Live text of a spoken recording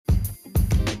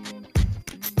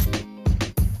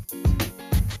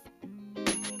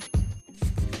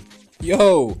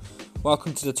Yo,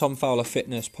 welcome to the Tom Fowler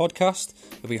Fitness Podcast.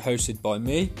 It'll be hosted by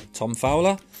me, Tom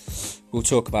Fowler. We'll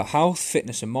talk about health,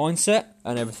 fitness and mindset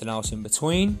and everything else in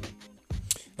between.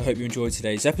 I hope you enjoyed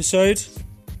today's episode.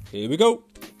 Here we go.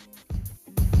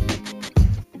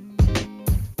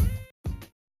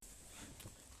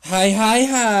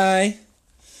 Hi.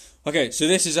 Okay, so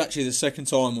this is actually the second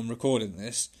time I'm recording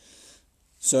this.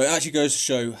 So it actually goes to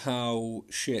show how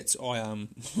shit I am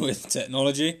with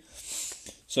technology.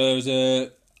 So there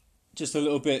was just a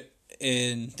little bit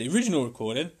in the original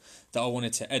recording that I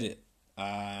wanted to edit.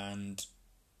 And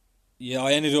yeah,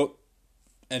 I ended up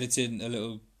editing a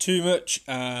little too much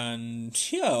and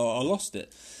yeah, I lost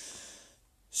it.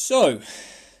 So,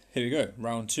 here we go,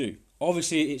 round 2.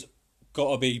 Obviously it's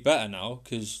got to be better now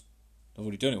because I've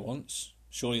already done it once.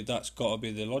 Surely that's got to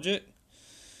be the logic.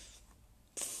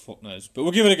 Fuck knows. But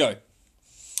we'll give it a go.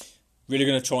 Really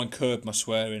going to try and curb my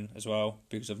swearing as well,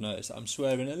 because I've noticed that I'm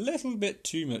swearing a little bit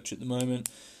too much at the moment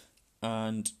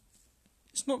and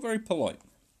it's not very polite.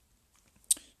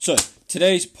 So,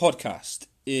 today's podcast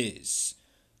is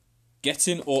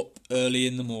getting up early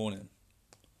in the morning.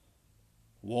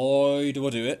 Why do I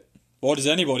do it? Why does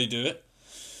anybody do it?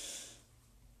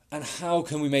 And how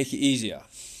can we make it easier?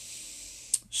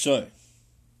 So,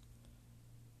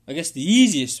 I guess the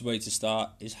easiest way to start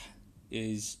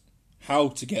is how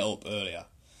to get up earlier.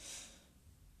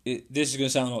 This is going to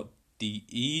sound like the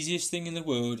easiest thing in the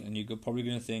world, and you're probably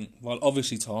going to think, well,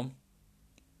 obviously, Tom.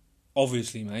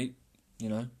 Obviously, mate. You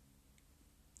know.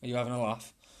 Are you having a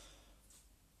laugh?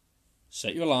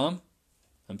 Set your alarm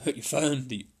and put your phone at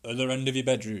the other end of your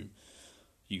bedroom.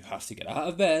 You have to get out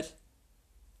of bed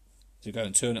to go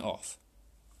and turn it off.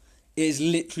 It is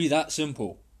literally that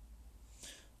simple.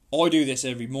 I do this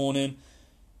every morning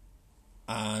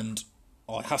and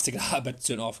I have to get out of bed to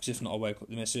turn it off, because if not I wake up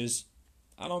the missus,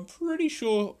 and I'm pretty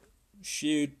sure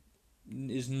she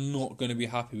is not going to be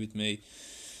happy with me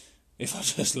if I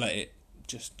just let it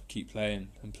just keep playing,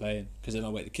 because then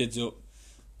I'll wake the kids up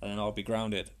and then I'll be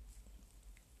grounded.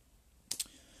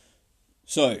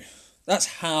 So that's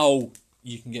how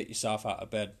you can get yourself out of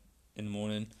bed in the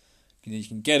morning. You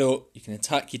can get up, you can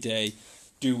attack your day,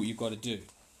 do what you've got to do.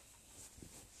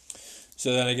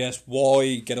 So then I guess,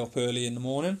 why get up early in the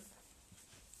morning?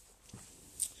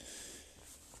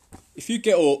 If you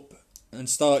get up and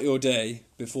start your day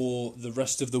before the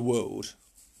rest of the world,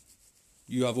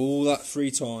 you have all that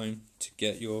free time to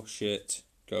get your shit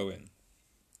going.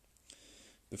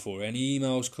 Before any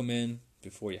emails come in,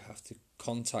 before you have to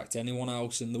contact anyone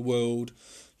else in the world,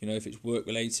 you know, if it's work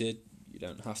related, you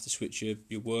don't have to switch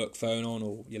your work phone on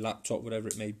or your laptop, whatever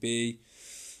it may be.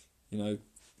 You know,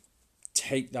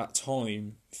 take that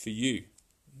time for you.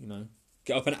 You know,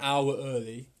 get up an hour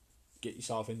early, get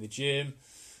yourself in the gym,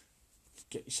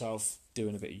 get yourself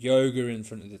doing a bit of yoga in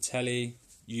front of the telly,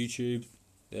 YouTube.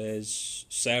 There's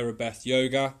Sarah Beth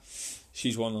Yoga.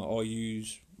 She's one that I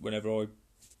use whenever I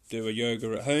do a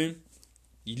yoga at home.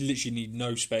 You literally need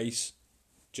no space,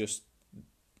 just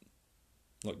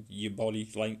like your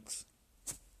body length.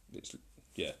 It's,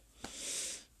 yeah,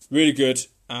 really good.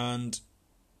 And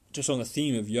just on the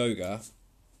theme of yoga,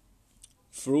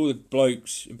 for all the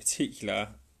blokes in particular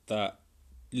that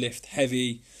lift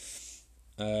heavy,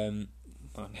 and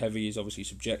heavy is obviously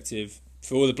subjective.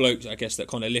 For all the blokes, I guess, that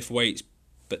kind of lift weights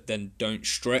but then don't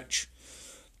stretch,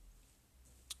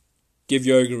 give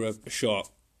yoga a shot,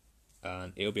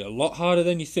 and it'll be a lot harder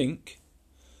than you think,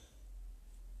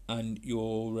 and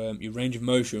your range of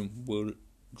motion will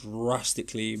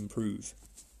drastically improve.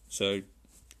 So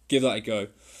give that a go.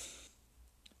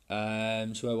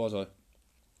 So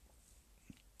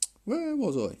where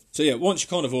was I? So yeah, once you're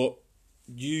kind of up,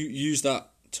 you use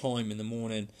that time in the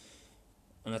morning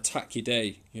and attack your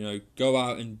day. You know, go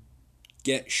out and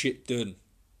get shit done.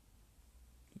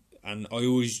 And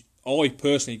I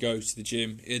personally go to the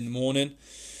gym in the morning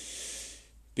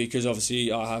because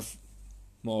obviously I have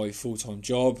my full-time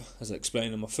job, as I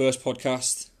explained in my first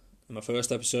podcast, in my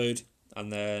first episode,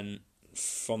 and then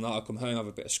from that I come home, have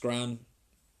a bit of scran,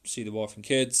 see the wife and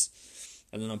kids,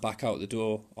 and then I'm back out the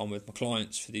door. I'm with my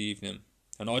clients for the evening,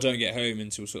 and I don't get home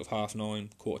until sort of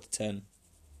 9:30, 9:45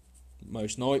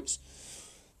 most nights.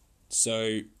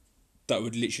 So that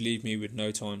would literally leave me with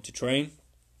no time to train.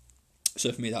 So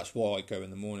for me, that's why I go in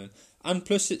the morning. And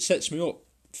plus it sets me up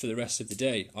for the rest of the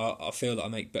day. I feel that I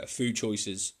make better food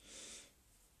choices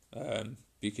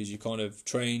because you kind of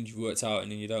trained, you've worked out, and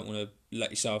then you don't want to let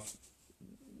yourself...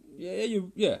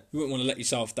 you wouldn't want to let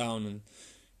yourself down and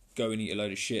go and eat a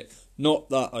load of shit. Not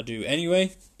that I do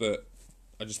anyway, but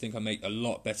I just think I make a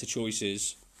lot better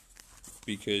choices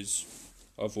because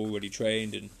I've already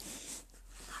trained and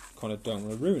kind of don't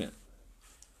want to ruin it.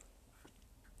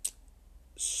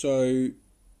 So,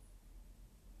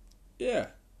 yeah,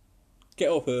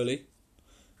 get up early,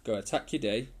 go attack your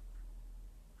day,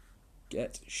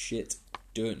 get shit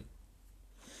done.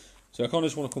 So I kind of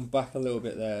just want to come back a little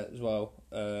bit there as well.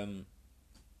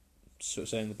 Sort of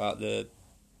saying about I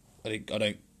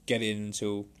don't get in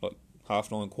until like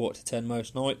 9:30, 9:45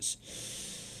 most nights.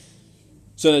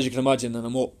 So as you can imagine, then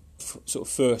I'm up sort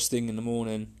of first thing in the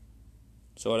morning,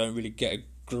 so I don't really get a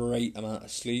great amount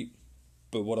of sleep.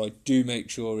 But what I do make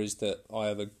sure is that I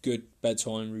have a good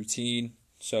bedtime routine,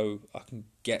 so I can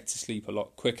get to sleep a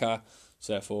lot quicker.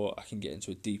 So therefore, I can get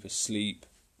into a deeper sleep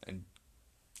and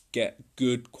get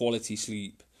good quality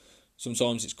sleep.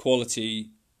 Sometimes it's quality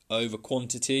over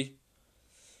quantity.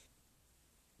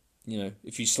 You know,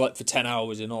 if you slept for 10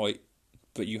 hours a night,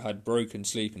 but you had broken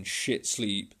sleep and shit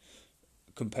sleep,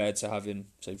 compared to having,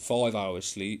 say, 5 hours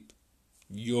sleep,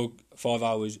 your 5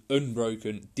 hours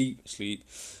unbroken, deep sleep,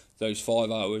 those 5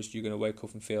 hours, you're going to wake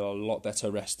up and feel a lot better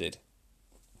rested.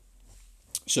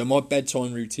 So my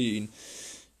bedtime routine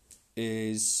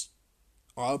is,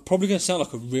 I'm probably going to sound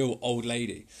like a real old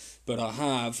lady, but I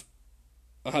have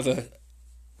a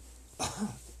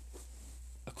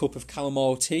cup of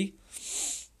chamomile tea.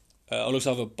 I'll also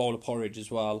have a bowl of porridge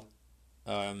as well.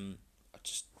 I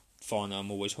just find that I'm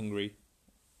always hungry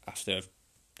after I've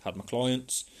had my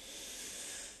clients.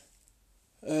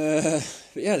 But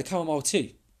yeah, the chamomile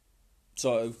tea.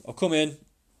 So I'll come in,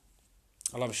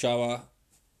 I'll have a shower,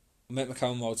 make my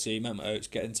chamomile tea, make my oats,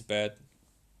 get into bed,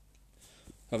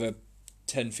 have a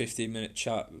 10-15 minute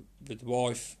chat with the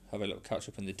wife, have a little catch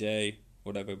up in the day,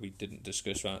 whatever we didn't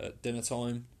discuss around at dinner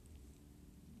time.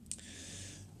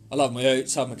 I'll have my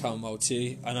oats, have my chamomile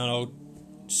tea, and then I'll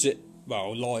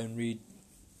lie and read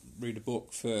a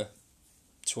book for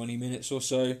 20 minutes or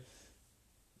so.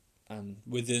 And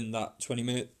within that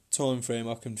 20-minute time frame,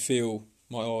 I can feel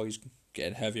my eyes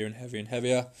getting heavier and heavier and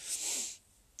heavier.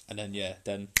 And then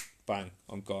bang,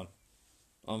 I'm gone.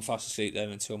 I'm fast asleep then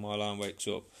until my alarm wakes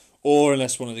up. Or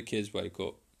unless one of the kids wake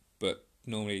up. But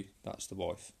normally that's the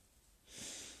wife.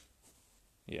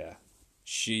 Yeah,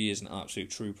 she is an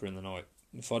absolute trooper in the night.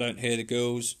 If I don't hear the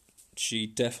girls, she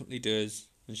definitely does.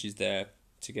 And she's there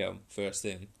to get them first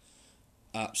thing.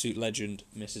 Absolute legend,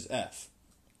 Mrs. F.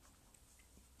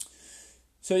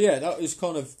 So yeah, that was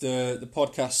kind of the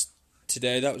podcast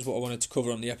today. That was what I wanted to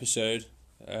cover on the episode.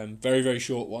 Very, very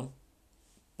short one.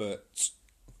 But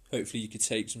hopefully you could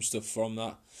take some stuff from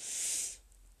that.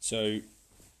 So,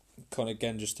 kind of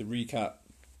again, just to recap,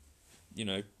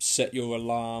 set your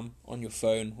alarm on your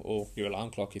phone or your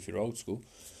alarm clock if you're old school.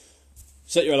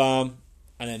 Set your alarm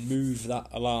and then move that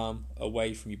alarm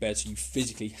away from your bed so you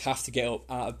physically have to get up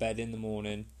out of bed in the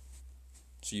morning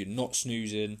so you're not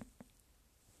snoozing.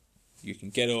 You can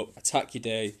get up, attack your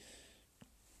day,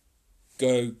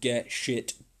 go get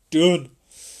shit done.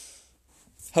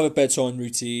 Have a bedtime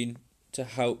routine to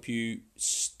help you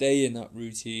stay in that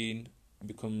routine. It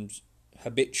becomes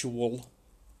habitual.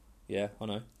 Yeah, I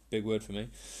know, big word for me.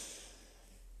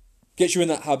 Gets you in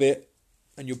that habit,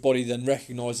 and your body then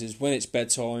recognises when it's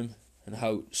bedtime and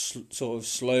how it sort of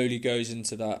slowly goes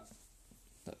into that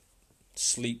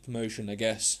sleep motion, I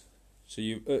guess. So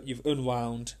you've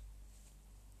unwound,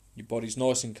 your body's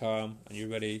nice and calm, and you're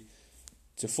ready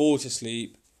to fall to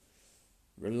sleep,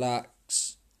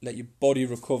 relax, let your body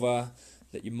recover,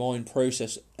 let your mind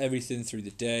process everything through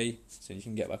the day so you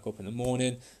can get back up in the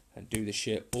morning and do the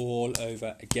shit all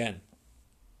over again.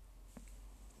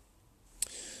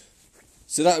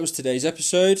 So that was today's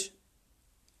episode.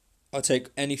 I'll take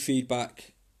any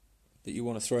feedback that you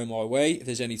want to throw my way. If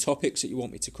there's any topics that you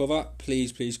want me to cover,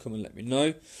 please come and let me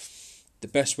know. The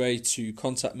best way to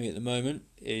contact me at the moment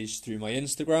is through my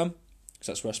Instagram, because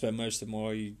that's where I spend most of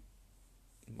my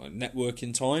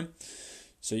networking time.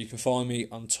 So you can find me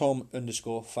on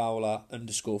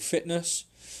Tom_Fowler_fitness.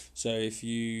 So if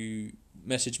you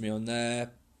message me on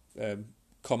there,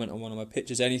 comment on one of my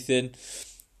pictures, anything,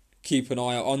 keep an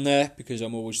eye out on there because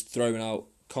I'm always throwing out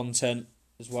content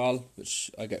as well, which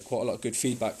I get quite a lot of good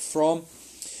feedback from.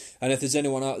 And if there's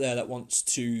anyone out there that wants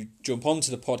to jump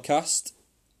onto the podcast,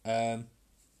 hook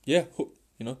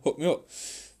me up.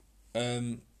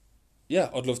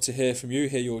 I'd love to hear from you,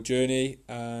 hear your journey,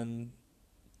 and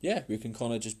we can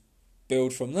kind of just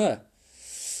build from there.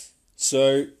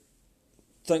 So,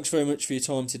 thanks very much for your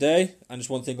time today. And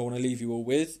just one thing I want to leave you all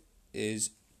with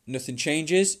is nothing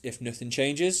changes if nothing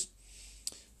changes.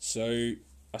 So,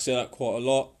 I say that quite a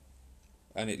lot,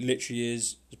 and it literally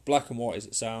is as black and white as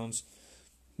it sounds.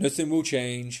 Nothing will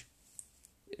change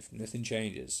if nothing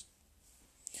changes.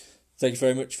 Thank you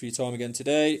very much for your time again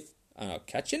today, and I'll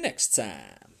catch you next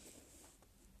time.